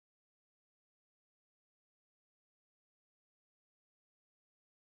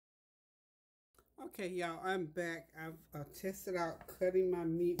Okay, y'all, I'm back. I've tested out cutting my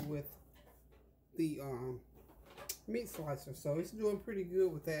meat with the meat slicer, so it's doing pretty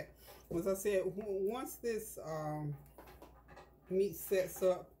good with that. As I said, once this meat sets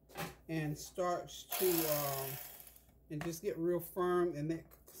up and starts to and just get real firm, and that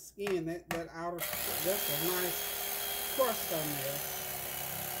skin, that outer, that's a nice crust on there.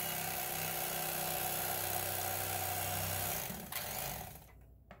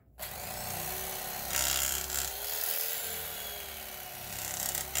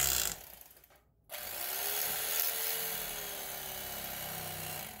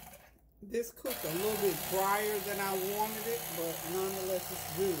 This cooked a little bit drier than I wanted it, but nonetheless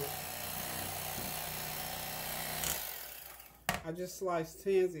it's good. I just sliced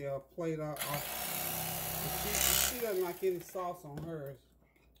Tansy a plate off. She doesn't like any sauce on hers.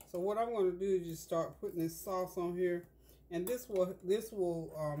 So what I'm going to do is just start putting this sauce on here, and this will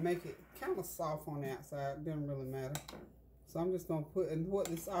make it kind of soft on the outside. It doesn't really matter. So I'm just going to put, and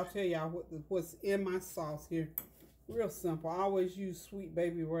I'll tell y'all what's in my sauce here. Real simple. I always use Sweet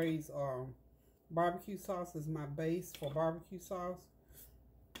Baby Ray's barbecue sauce as my base for barbecue sauce.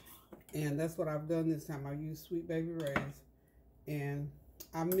 And that's what I've done this time. I used Sweet Baby Ray's. And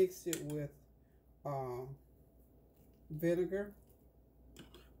I mixed it with vinegar,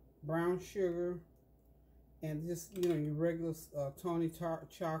 brown sugar, and just, you know, your regular Tony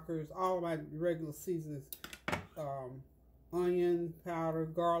Chalkers, all of my regular seasonings. Onion powder,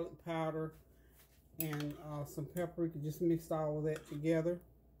 garlic powder, and some paprika. Just mixed all of that together,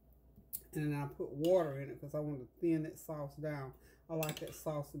 and then I put water in it because I want to thin that sauce down. I like that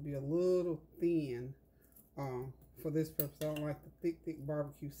sauce to be a little thin for this purpose. I don't like the thick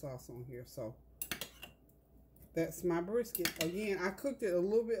barbecue sauce on here. So that's my brisket. Again, I cooked it a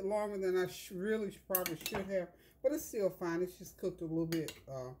little bit longer than I probably should have, but it's still fine. It's just cooked a little bit.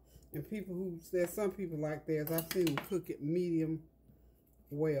 And there's some people like theirs. I've seen them cook it medium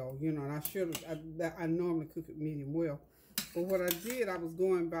well, you know, and I normally cook it medium well. But what I did, I was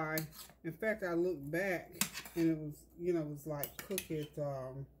going by, in fact, I looked back, and it was, you know, it was like cook it,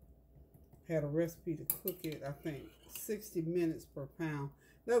 had a recipe to cook it, I think, 60 minutes per pound.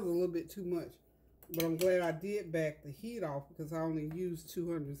 That was a little bit too much. But I'm glad I did back the heat off, because I only used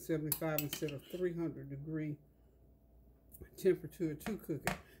 275 instead of 300-degree temperature to cook it.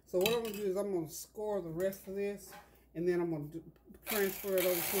 So what I'm going to do is I'm going to score the rest of this, and then I'm going to transfer it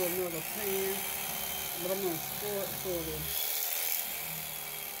over to another pan. But I'm going to score it sort of.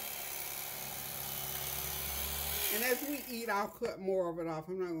 And as we eat, I'll cut more of it off.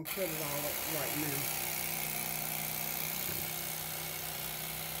 I'm not going to cut it all up right now.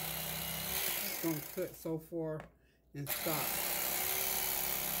 Just going to cut so far and stop.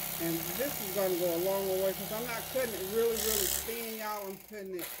 And this is going to go a long way, because I'm not cutting it really thin, y'all. I'm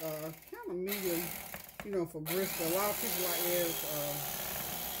cutting it kind of medium, you know, for brisket. A lot of people like theirs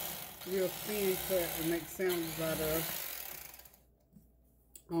real thin cut and make sandwiches out of.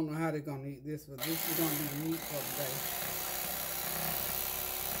 I don't know how they're going to eat this, but this is going to be the meat for the day.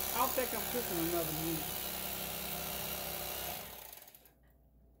 I don't think I'm cooking another meat.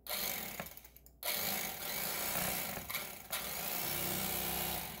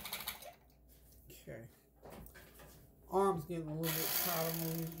 Okay. Arm's getting a little bit tight. I'm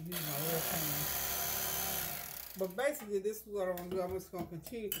going to use my left hand. But basically, this is what I'm going to do. I'm just going to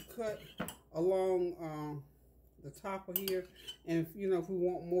continue to cut along the top of here. And if, you know, if we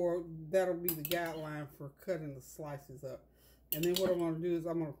want more, that'll be the guideline for cutting the slices up. And then what I'm going to do is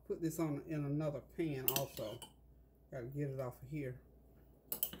I'm going to put this in another pan also. Got to get it off of here.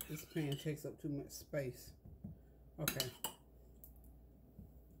 This pan takes up too much space. Okay.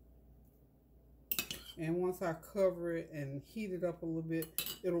 And once I cover it and heat it up a little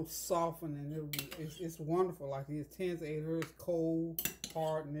bit, it'll soften, and it's wonderful. Like this, Tansy ate hers cold,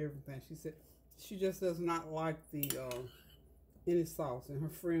 hard, and everything. She said she just does not like the any sauce, and her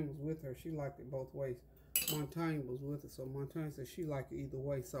friend was with her. She liked it both ways. Montaigne was with her, so Montaigne said she liked it either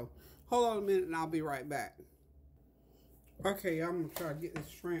way. So hold on a minute, and I'll be right back. Okay, I'm gonna try to get this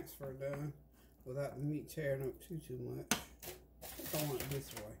transfer done without the meat tearing up too much. I think I want it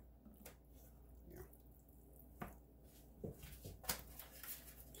this way.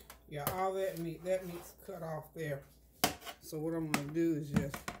 Yeah, all that meat's cut off there. So what I'm going to do is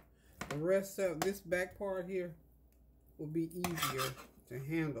just, the rest of this back part here will be easier to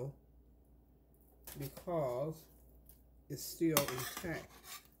handle because it's still intact.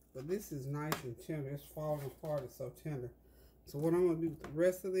 But this is nice and tender. It's falling apart. It's so tender. So what I'm going to do with the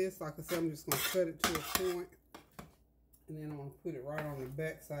rest of this, like I said, I'm just going to cut it to a point. And then I'm going to put it right on the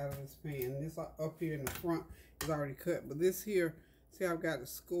back side of this pan. This up here in the front is already cut. But this here, See, I've got it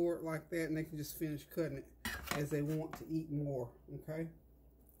scored like that, and they can just finish cutting it as they want to eat more. Okay.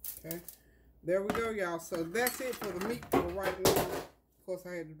 Okay. There we go, y'all. So that's it for the meat for right now. Of course,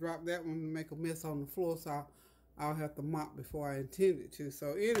 I had to drop that one to make a mess on the floor, so I'll have to mop before I intended to.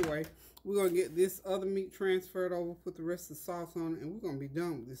 So anyway, we're going to get this other meat transferred over, put the rest of the sauce on it, and we're going to be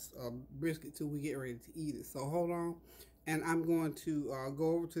done with this brisket till we get ready to eat it. So hold on, and I'm going to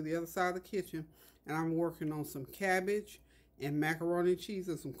go over to the other side of the kitchen, and I'm working on some cabbage and macaroni and cheese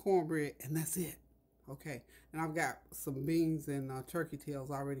and some cornbread, and that's it. Okay, and I've got some beans and turkey tails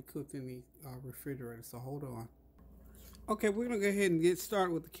already cooked in the refrigerator, so hold on. Okay, we're going to go ahead and get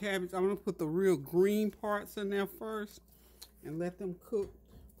started with the cabbage. I'm going to put the real green parts in there first and let them cook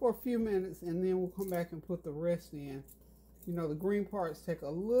for a few minutes, and then we'll come back and put the rest in. You know, the green parts take a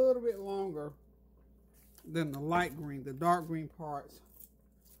little bit longer than the light green, the dark green parts.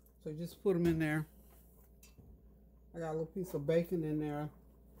 So just put them in there. I got a little piece of bacon in there.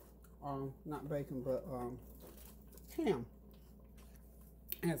 Not bacon, but ham.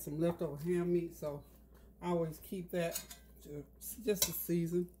 I had some leftover ham meat, so I always keep that just to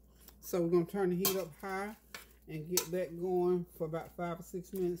season. So we're going to turn the heat up high and get that going for about 5 or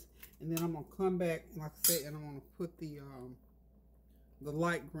 6 minutes, and then I'm going to come back, and like I said, and I'm going to put the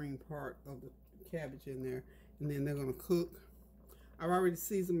light green part of the cabbage in there, and then they're going to cook. I've already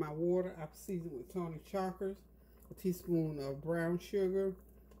seasoned my water. I've seasoned with Tony Chalkers, a teaspoon of brown sugar,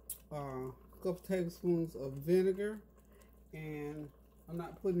 a couple tablespoons of vinegar, and I'm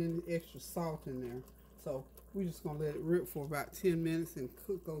not putting any extra salt in there. So we're just going to let it rip for about 10 minutes and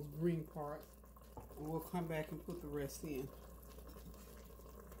cook those green parts, and we'll come back and put the rest in.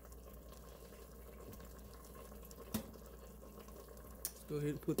 Let's go ahead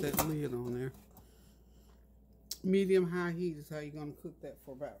and put that lid on there. Medium high heat is how you're going to cook that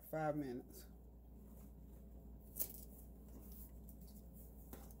for about 5 minutes.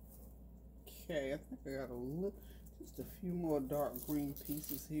 Okay, I think I got just a few more dark green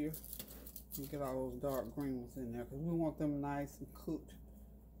pieces here. You get all those dark green ones in there because we want them nice and cooked,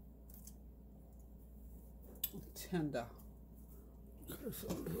 tender. Okay, so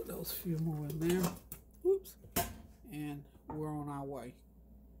I'll put those few more in there. Whoops, and we're on our way.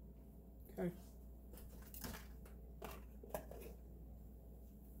 Okay.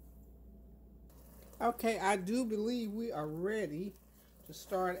 Okay, I do believe we are ready to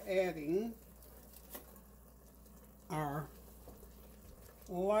start adding our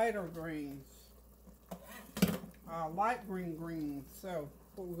lighter greens, light green greens. So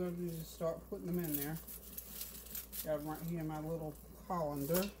what we're going to do is just start putting them in there. Got them right here in my little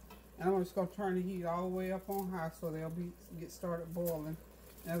colander, and I'm just going to turn the heat all the way up on high so they'll get started boiling.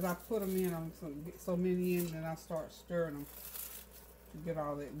 And as I put them in, I'm just going to get so many in, and I start stirring them to get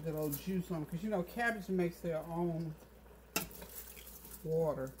all that good old juice on them. Because you know, cabbage makes their own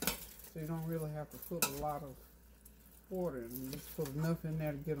water, so you don't really have to put a lot of water in them. Just put enough in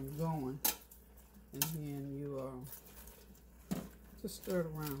there to get them going, and then you just stir it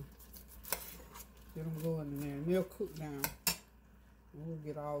around, get them going in there, and they'll cook down. And we'll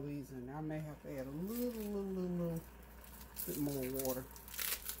get all these in there. I may have to add a little bit more water.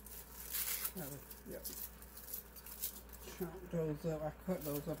 Yep. Chop those up. I cut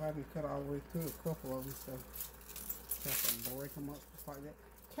those up. I didn't cut all the way through a couple of them, so have to break them up just like that.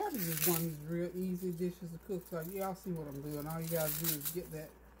 Cabbage is one of these real easy dishes to cook. So y'all see what I'm doing. All you gotta do is get that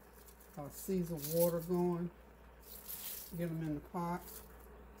seasoned water going. Get them in the pot.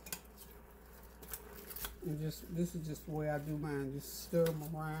 And this is just the way I do mine. Just stir them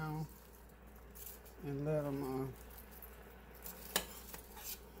around and let them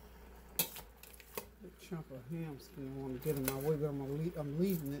chunk of ham skin. I want to get in my way, but I'm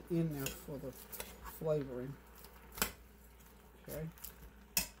leaving it in there for the flavoring. Okay,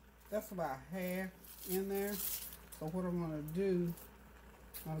 that's about half in there. So what I'm going to do,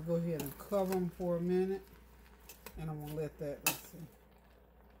 I'm going to go ahead and cover them for a minute, and I'm going to let that. Let's see.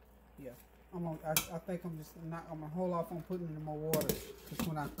 Yeah, I think I'm going to hold off on putting any more water, because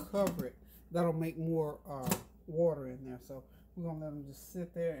when I cover it, that'll make more water in there. So we're going to let them just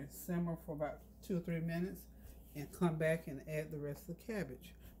sit there and simmer for about 2 or 3 minutes, and come back and add the rest of the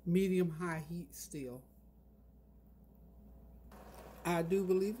cabbage. Medium high heat still. I do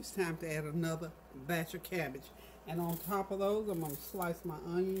believe it's time to add another batch of cabbage. And on top of those, I'm going to slice my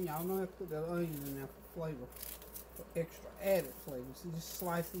onion. Y'all know how to put that onion in there for flavor, for extra added flavor. So just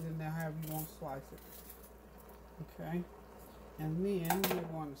slice it in there however you want to slice it. Okay. And then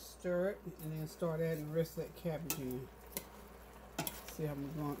we're going to stir it and then start adding the rest of that cabbage in. See how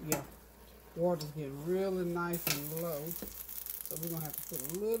we're going? Yeah. Water's getting really nice and low. So we're going to have to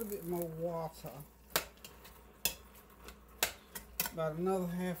put a little bit more water about another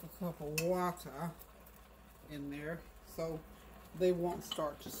half a cup of water in there, so they won't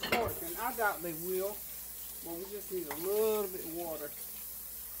start to scorch. And I doubt they will, but we just need a little bit of water.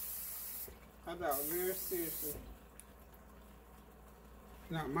 I doubt very seriously.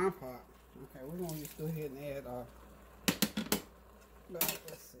 Not my pot. Okay, we're gonna just go ahead and add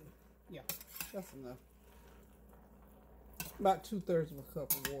let's see. Yeah, that's enough. About 2/3 of a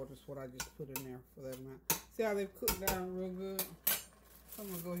cup of water is what I just put in there for that amount. See how they've cooked down real good? So I'm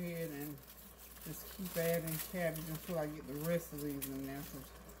gonna go ahead and just keep adding cabbage until I get the rest of these in there.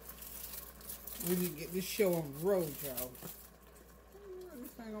 We need to get this show on the road, y'all.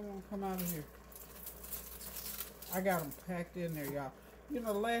 This thing don't want to come out of here. I got them packed in there, y'all. You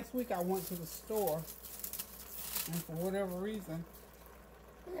know, last week I went to the store, and for whatever reason,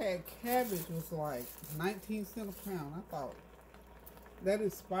 they had cabbage was like 19 cents a pound. I thought that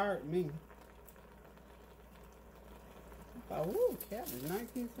inspired me. I thought, ooh, cabbage,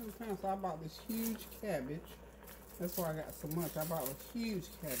 19 cents a pound. So I bought this huge cabbage. That's why I got so much. I bought a huge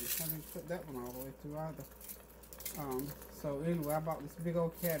cabbage. I didn't put that one all the way through either. So anyway, I bought this big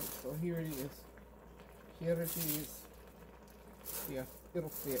old cabbage. So here it is. Here it is. Yeah, it'll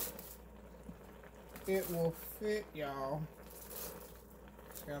fit. It will fit, y'all.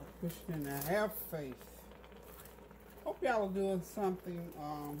 Gotta push it in there. Have faith. Hope y'all are doing something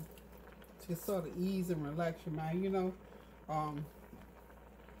to sort of ease and relax your mind. You know,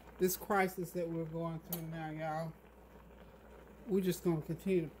 this crisis that we're going through now, y'all, we're just going to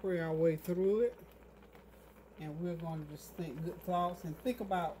continue to pray our way through it. And we're going to just think good thoughts and think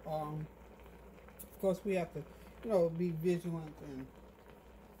about, of course, we have to, you know, be vigilant and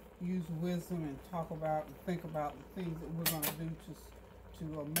use wisdom and talk about and think about the things that we're going to do to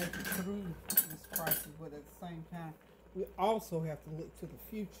make it through this crisis. But at the same time, we also have to look to the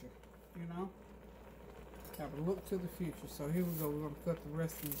future, you know? Have to look to the future. So here we go. We're going to cut the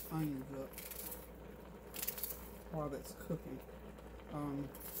rest of these onions up while that's cooking.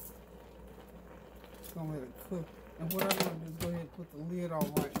 Just going to let it cook. And what I'm going to do is go ahead and put the lid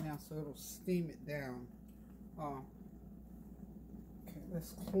on right now so it'll steam it down. Okay,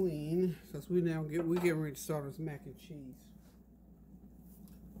 let's clean, because we're getting ready to start this mac and cheese.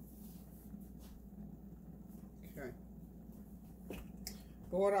 Okay.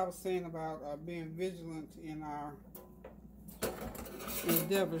 But what I was saying about being vigilant in our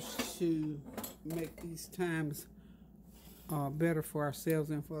endeavors to make these times better for ourselves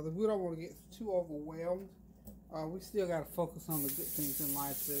and for others. We don't want to get too overwhelmed. We still got to focus on the good things in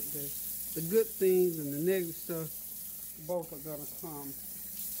life. The good things and the negative stuff, both are going to come.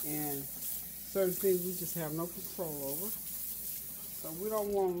 And certain things we just have no control over. So we don't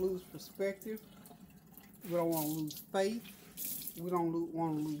want to lose perspective. We don't want to lose faith. We don't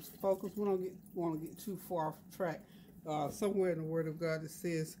want to lose focus. We don't want to get too far off track. Somewhere in the Word of God it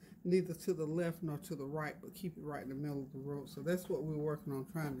says, neither to the left nor to the right, but keep it right in the middle of the road. So that's what we're working on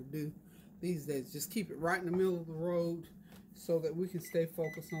trying to do these days. Just keep it right in the middle of the road so that we can stay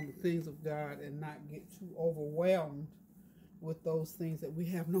focused on the things of God and not get too overwhelmed with those things that we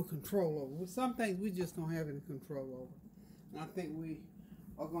have no control over. With some things we just don't have any control over. And I think we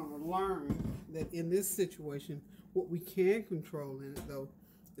are going to learn that in this situation, what we can control in it, though,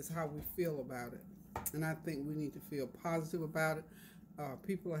 is how we feel about it. And I think we need to feel positive about it.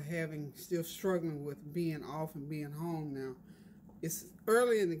 People are still struggling with being off and being home now. It's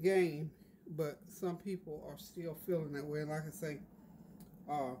early in the game, but some people are still feeling that way. Like I say,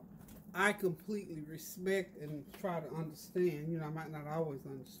 I completely respect and try to understand. You know, I might not always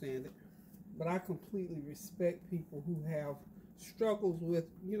understand it, but I completely respect people who have struggles with,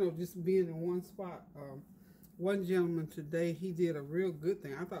 you know, just being in one spot. One gentleman today, he did a real good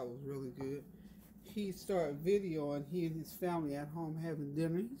thing. I thought it was really good. He started videoing he and his family at home having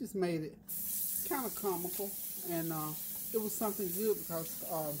dinner. He just made it kind of comical, and it was something good because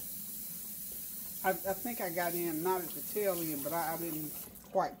I think I got in, not at the tail end, but I didn't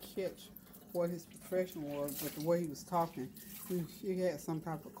quite catch what his profession was, but the way he was talking, he had some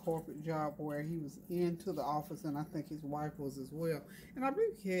type of corporate job where he was into the office, and I think his wife was as well. And I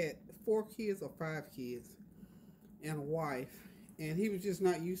believe he had 4 kids or 5 kids and a wife, and he was just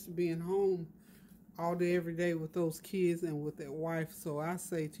not used to being home all day, every day with those kids and with that wife. So I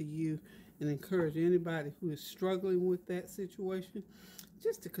say to you and encourage anybody who is struggling with that situation,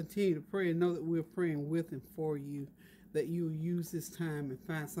 just to continue to pray and know that we're praying with and for you, that you will use this time and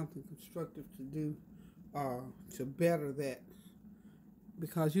find something constructive to do to better that.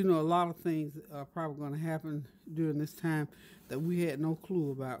 Because, you know, a lot of things are probably going to happen during this time that we had no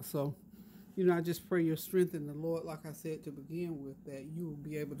clue about. So, you know, I just pray your strength in the Lord, like I said to begin with, that you will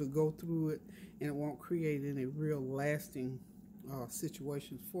be able to go through it and it won't create any real lasting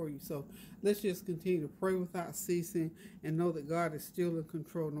situations for you. So let's just continue to pray without ceasing and know that God is still in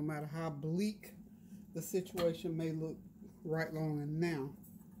control, no matter how bleak the situation may look right long and now.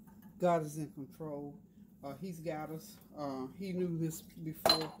 God is in control. He's got us. He knew this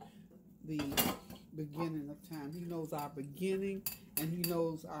before the beginning of time. He knows our beginning, and he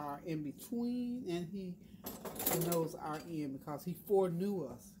knows our in between, and he knows our end, because he foreknew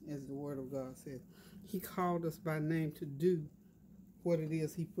us, as the word of God says. He called us by name to do what it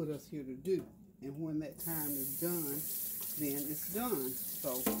is he put us here to do. And when that time is done, then it's done.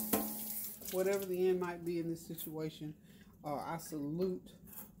 So whatever the end might be in this situation, I salute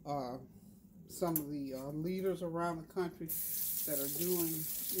some of the leaders around the country that are doing,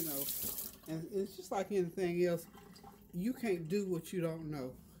 and it's just like anything else. You can't do what you don't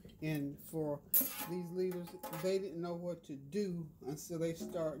know. And for these leaders, they didn't know what to do until they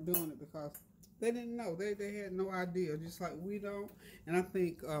start doing it, because they didn't know. They had no idea, just like we don't. And I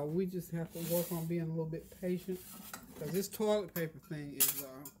think we just have to work on being a little bit patient, because this toilet paper thing is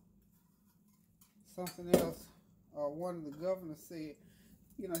something else. One of the governors said,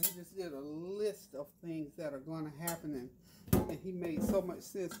 he just did a list of things that are going to happen, and he made so much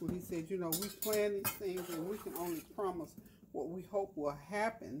sense when he said, we plan these things, and we can only promise what we hope will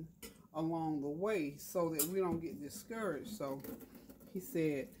happen along the way, so that we don't get discouraged. So he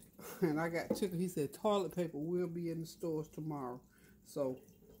said, and I got tickled, he said toilet paper will be in the stores tomorrow. So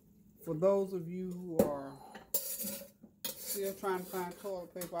for those of you who are still trying to find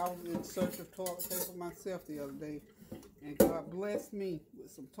toilet paper, I was in search of toilet paper myself the other day, and God blessed me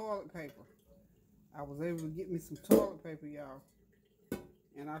with some toilet paper. I was able to get me some toilet paper, y'all,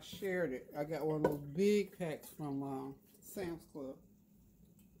 and I shared it. I got one of those big packs from Sam's Club,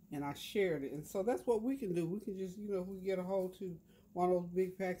 and I shared it. And so that's what we can do. We can just, if we get a hold to one of those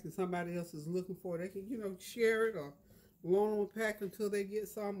big packs and somebody else is looking for it, they can, share it or loan them a pack until they get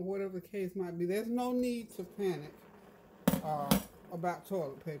some, or whatever the case might be. There's no need to panic about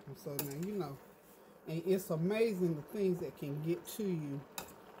toilet paper. So now, and it's amazing the things that can get to you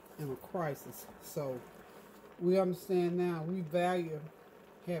in a crisis. So we understand now, we value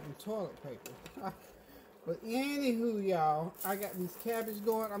having toilet paper. But anywho, y'all, I got this cabbage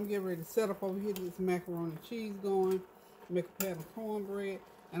going. I'm getting ready to set up over here to get some macaroni and cheese going, make a pan of cornbread,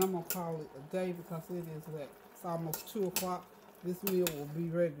 and I'm going to call it a day, because it's almost 2 o'clock. This meal will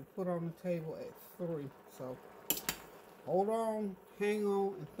be ready to put on the table at 3. So hold on, hang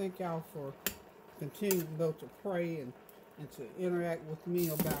on, and thank y'all for continuing, though, to pray and to interact with me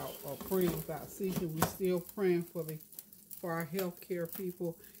about praying without ceasing. We're still praying for our healthcare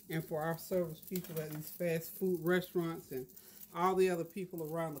people and for our service people at these fast food restaurants and all the other people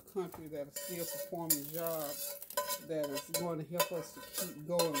around the country that are still performing jobs that is going to help us to keep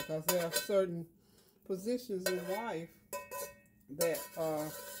going, because there are certain positions in life that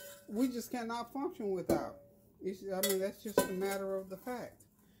we just cannot function without. That's just a matter of the fact.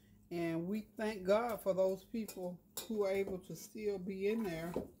 And we thank God for those people who are able to still be in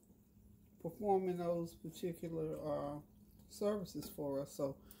there performing those particular services for us.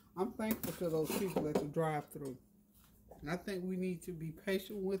 So I'm thankful to those people at the drive-thru. And I think we need to be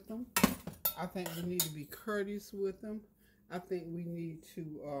patient with them. I think we need to be courteous with them. I think we need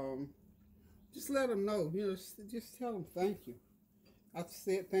to just let them know, just tell them thank you. I've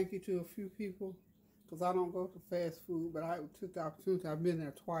said thank you to a few people, because I don't go to fast food, but I took the opportunity. I've been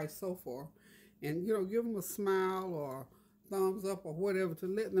there twice so far. And, give them a smile or thumbs up or whatever, to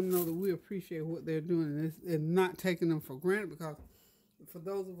let them know that we appreciate what they're doing, and not taking them for granted. Because for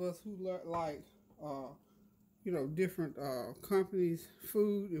those of us who like, different companies,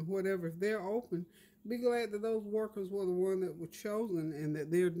 food and whatever, if they're open, be glad that those workers were the one that were chosen and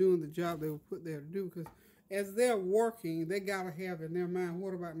that they're doing the job they were put there to do. Because as they're working, they got to have in their mind,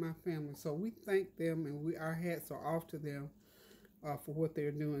 what about my family? So we thank them, and our hats are off to them for what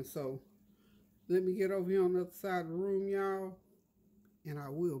they're doing. So let me get over here on the other side of the room, y'all, and I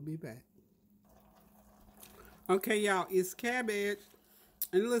will be back. Okay, y'all, it's cabbage.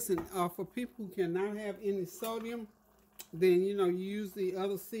 And listen, for people who cannot have any sodium, then, you use the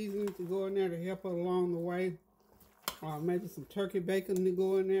other seasoning to go in there to help it along the way. Maybe some turkey bacon to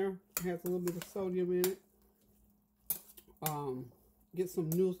go in there. It has a little bit of sodium in it. Get some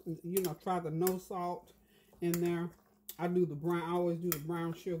new, try the no salt in there. I always do the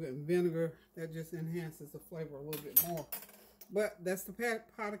brown sugar and vinegar. That just enhances the flavor a little bit more. But that's the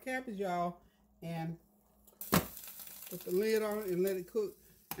pot of cabbage, y'all. And put the lid on it and let it cook.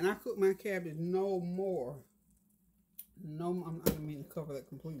 And I cook my cabbage no more. I don't mean to cover that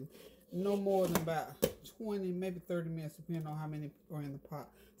completely. No more than about 20, maybe 30 minutes, depending on how many are in the pot.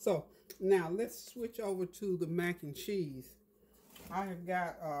 So now let's switch over to the mac and cheese. I have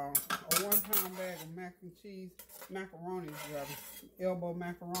got a 1 pound bag of macaroni, elbow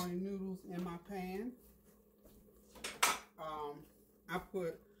macaroni noodles in my pan. I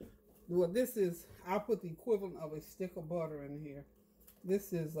put, well, I put the equivalent of a stick of butter in here.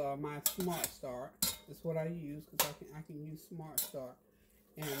 This is my Smart Start. It's what I use because I can use Smart Start.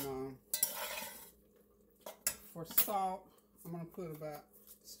 And for salt, I'm gonna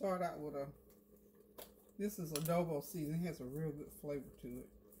start out with this is adobo seasoning. It has a real good flavor to it.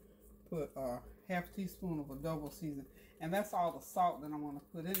 Put half a teaspoon of adobo seasoning, and that's all the salt that I'm gonna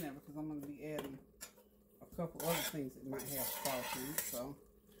put in there because I'm gonna be adding a couple other things that might have salt in it. So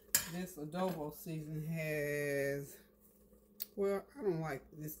this adobo seasoning has, well, I don't like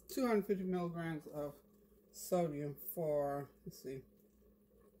this, 250 milligrams of sodium for, let's see.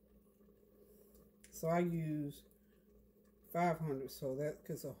 So I use 500, so that,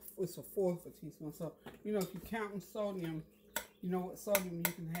 because it's a fourth of a teaspoon. So, you know, if you're counting sodium, you know what sodium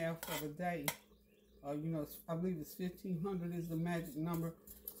you can have for the day. You know, I believe it's 1500 is the magic number.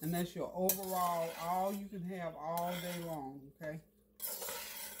 And that's your overall, all you can have all day long, okay?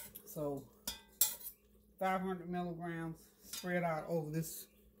 So, 500 milligrams spread out over this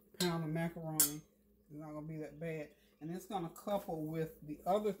pound of macaroni. It's not going to be that bad. And it's going to couple with the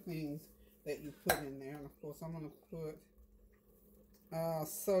other things that you put in there. And of course, I'm going to put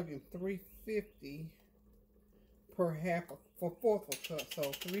sodium 350 per for fourth of a cup. So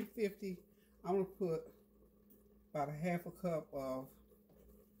 350, I'm going to put about a half a cup of,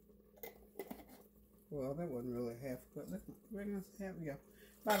 well, that wasn't really a half a cup.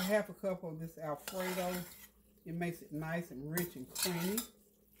 About a half a cup of this Alfredo. It makes it nice and rich and creamy.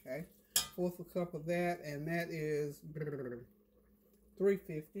 Okay, fourth a cup of that, and that is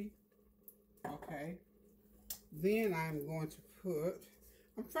 350. Okay, then I'm going to put,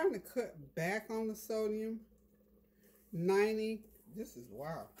 I'm trying to cut back on the sodium. 90. This is,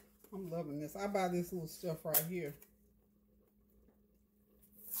 wow, I'm loving this. I buy this little stuff right here.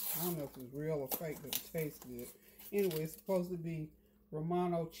 I don't know if it's real or fake, but it tastes good. Anyway, it's supposed to be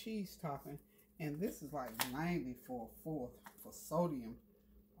Romano cheese topping, and this is like 90 for a fourth for sodium.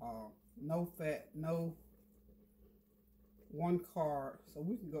 No fat, no one carb, so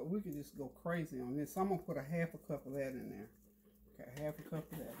we can just go crazy on this. So I'm gonna put a half a cup of that in there. Okay, half a cup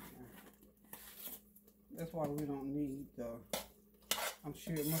of that in there. That's why we don't need I'm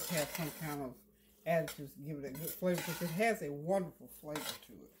sure it must have some kind of additives to give it a good flavor, because it has a wonderful flavor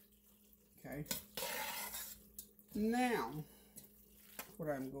to it. Okay. Now, what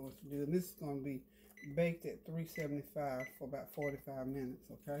I'm going to do, and this is going to be baked at 375 for about 45 minutes,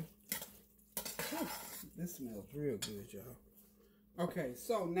 okay? Whew, this smells real good, y'all. Okay,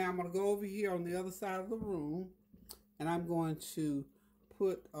 so now I'm going to go over here on the other side of the room, and I'm going to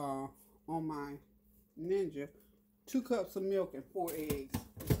put on my Ninja 2 cups of milk and 4 eggs.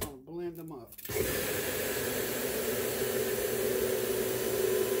 Just going to blend them up.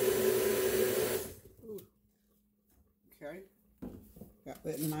 Ooh. Okay, got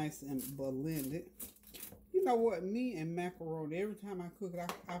that nice and blended. You know what, me and macaroni, every time I cook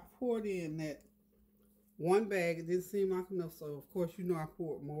it, I poured in that one bag. It didn't seem like enough, so of course you know I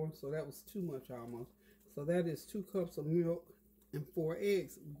poured more, so that was too much almost. So that is 2 cups of milk and 4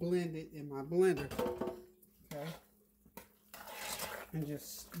 eggs blended in my blender. Okay, and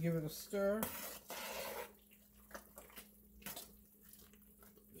just give it a stir.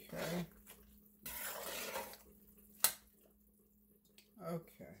 Okay.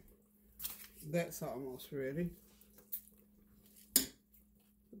 Okay, that's almost ready.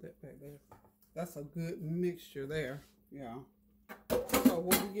 Put that back there. That's a good mixture there, yeah. So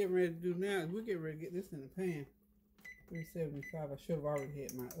what we're getting ready to do now is we're getting ready to get this in the pan. 375. I should have already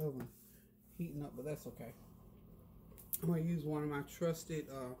had my oven heating up, but that's okay. I'm going to use one of my trusted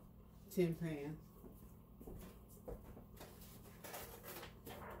tin pans.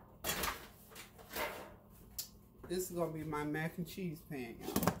 This is going to be my mac and cheese pan,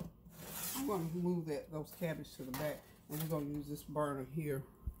 y'all. I'm going to move those cabbage to the back, and we're going to use this burner here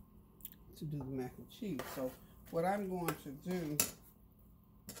to do the mac and cheese. So what I'm going to do,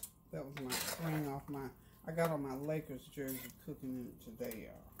 that was my screen off my, I got on my Lakers jersey cooking in it today,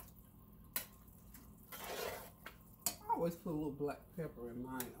 y'all. I always put a little black pepper in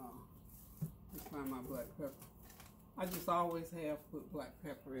my, let's find my black pepper. I just always have put black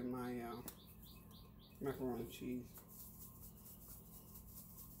pepper in my macaroni and cheese.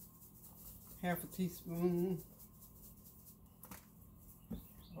 Half a teaspoon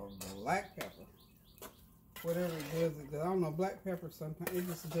of black pepper. Whatever it does, it does. I don't know, black pepper sometimes, it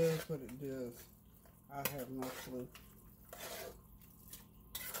just does what it does. I have no clue.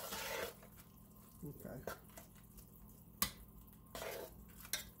 Okay.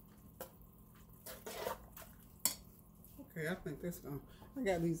 Okay, I think that's gonna. I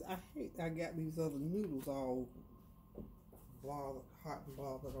got these. I got these other noodles all bothered, hot and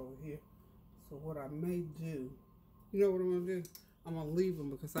bothered over here. So what I may do, you know what I'm gonna do? I'm gonna leave them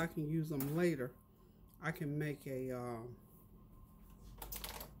because I can use them later. I can make a.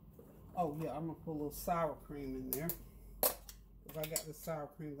 Oh yeah, I'm gonna put a little sour cream in there. Cause I got the sour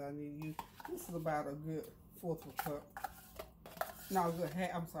cream that I need to use. This is about a good fourth of a cup. No, a good half.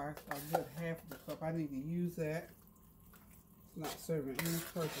 I'm sorry, a good half of the cup. I need to use that. It's not serving any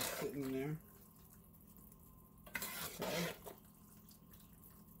purpose sitting in there. Okay.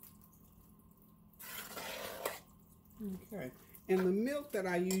 Okay. And the milk that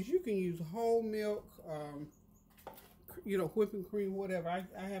I use, you can use whole milk, you know, whipping cream, whatever. I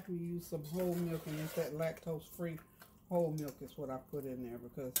happen to use some whole milk, and it's that lactose-free whole milk is what I put in there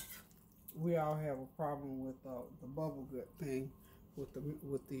because we all have a problem with the bubble gut thing with the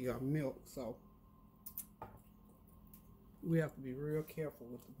milk. So we have to be real careful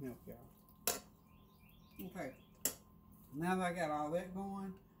with the milk, y'all. Okay. Now that I got all that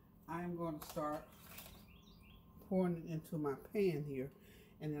going, I am going to start pouring it into my pan here,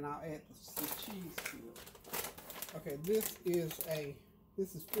 and then I'll add the cheese to it. Okay, this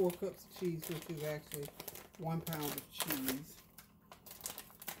is 4 cups of cheese, which is actually 1 pound of cheese.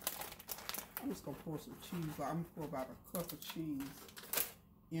 I'm just gonna pour some cheese. I'm gonna pour about a cup of cheese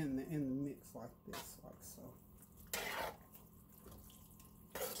in the mix like this, like so.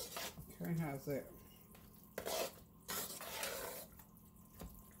 Okay, how's that?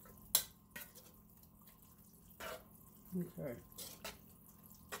 Okay.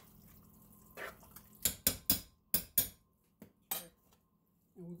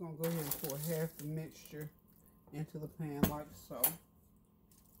 And we're going to go ahead and pour half the mixture into the pan like so.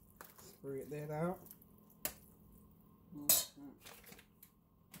 Spread that out.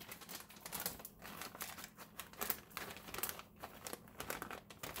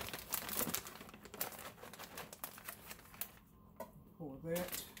 Pour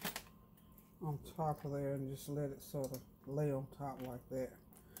that on top of there and just let it sort of lay on top like that.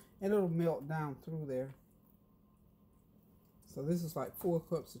 And it'll melt down through there. So this is like 4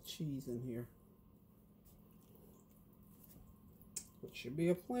 cups of cheese in here. Which should be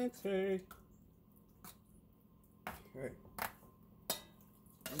a plenty. Okay.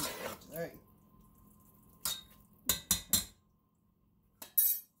 Okay.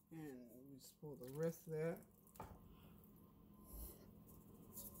 And we just pour the rest of that.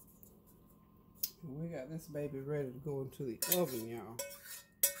 And we got this baby ready to go into the oven, y'all.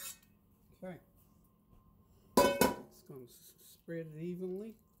 Okay. Just going to spread it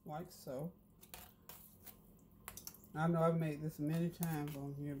evenly, like so. I know I've made this many times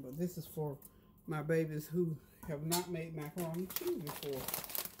on here, but this is for my babies who have not made macaroni and cheese before,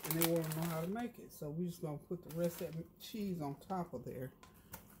 and they want to know how to make it. So we're just going to put the rest of that cheese on top of there,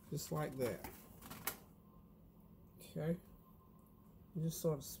 just like that. Okay. You just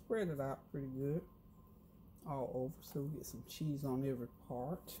sort of spread it out pretty good all over, so we get some cheese on every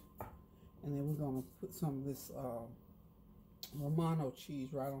part. And then we're going to put some of this Romano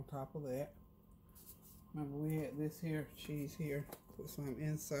cheese right on top of that. Remember, we had this here, cheese here. Put some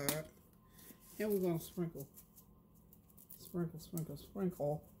inside. And we're going to sprinkle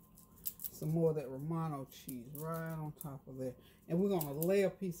some more of that Romano cheese right on top of there. And we're going to lay a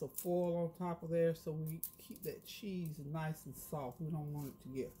piece of foil on top of there so we keep that cheese nice and soft. We don't want it to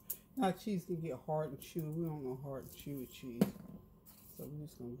get, now cheese can get hard and chewy. We don't want hard and chewy cheese. So we're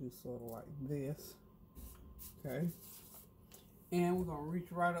just going to do sort of like this. Okay. And we're going to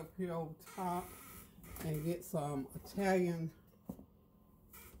reach right up here over top and get some Italian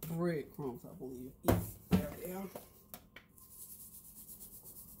breadcrumbs, I believe. Yeah, there they are.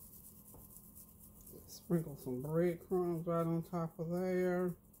 Sprinkle some breadcrumbs right on top of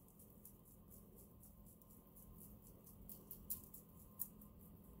there.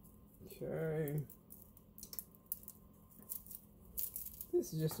 Okay.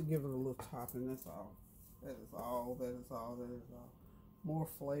 This is just to give it a little topping, that's all. That is all, that is all, that is all. More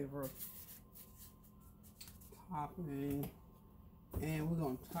flavor. Topping. And we're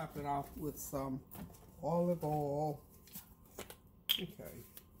going to top it off with some olive oil. Okay.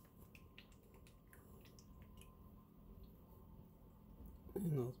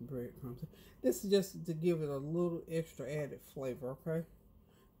 And those breadcrumbs. This is just to give it a little extra added flavor, okay?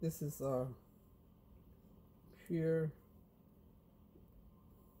 This is pure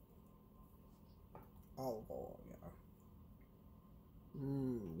olive oil, y'all.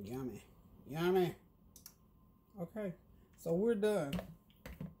 Yummy. Yummy. Okay, so we're done.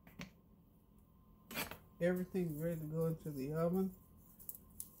 Everything's ready to go into the oven.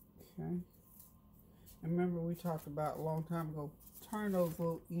 Okay. And remember we talked about a long time ago, turn those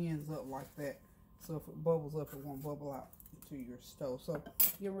little ends up like that. So if it bubbles up, it won't bubble out into your stove. So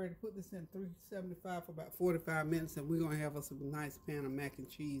get ready to put this in 375 for about 45 minutes. And we're going to have us a nice pan of mac and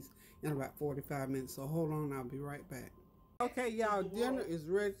cheese in about 45 minutes. So hold on, I'll be right back. Okay, y'all, dinner is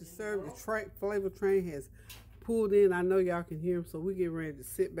ready to serve. The flavor train has pulled in. I know y'all can hear him. So we get ready to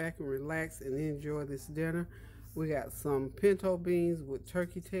sit back and relax and enjoy this dinner. We got some pinto beans with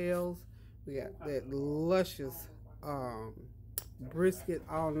turkey tails. We got that luscious brisket,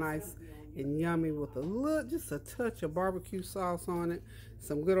 all nice and yummy with just a touch of barbecue sauce on it.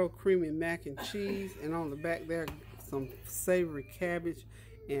 Some good old creamy mac and cheese. And on the back there, some savory cabbage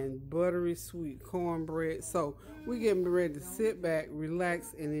and buttery sweet cornbread. So we getting ready to sit back,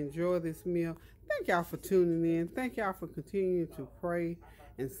 relax, and enjoy this meal. Thank y'all for tuning in. Thank y'all for continuing to pray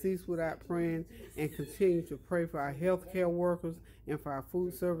and cease without praying, and continue to pray for our healthcare workers and for our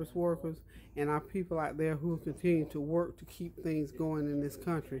food service workers and our people out there who continue to work to keep things going in this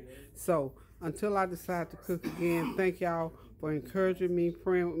country. So until I decide to cook again, thank y'all for encouraging me,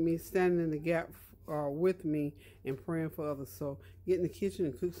 praying with me, standing in the gap with me, and praying for others. So get in the kitchen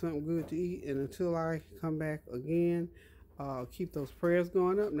and cook something good to eat. And until I come back again, keep those prayers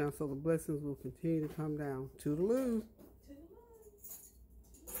going up now so the blessings will continue to come down. Toodaloo.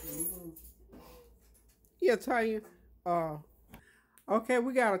 Yeah, Tanya. Okay,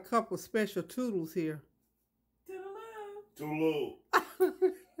 we got a couple special toodles here. Toodaloo.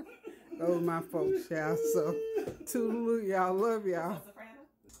 Those are my folks, y'all. So, toodaloo, y'all. Love y'all.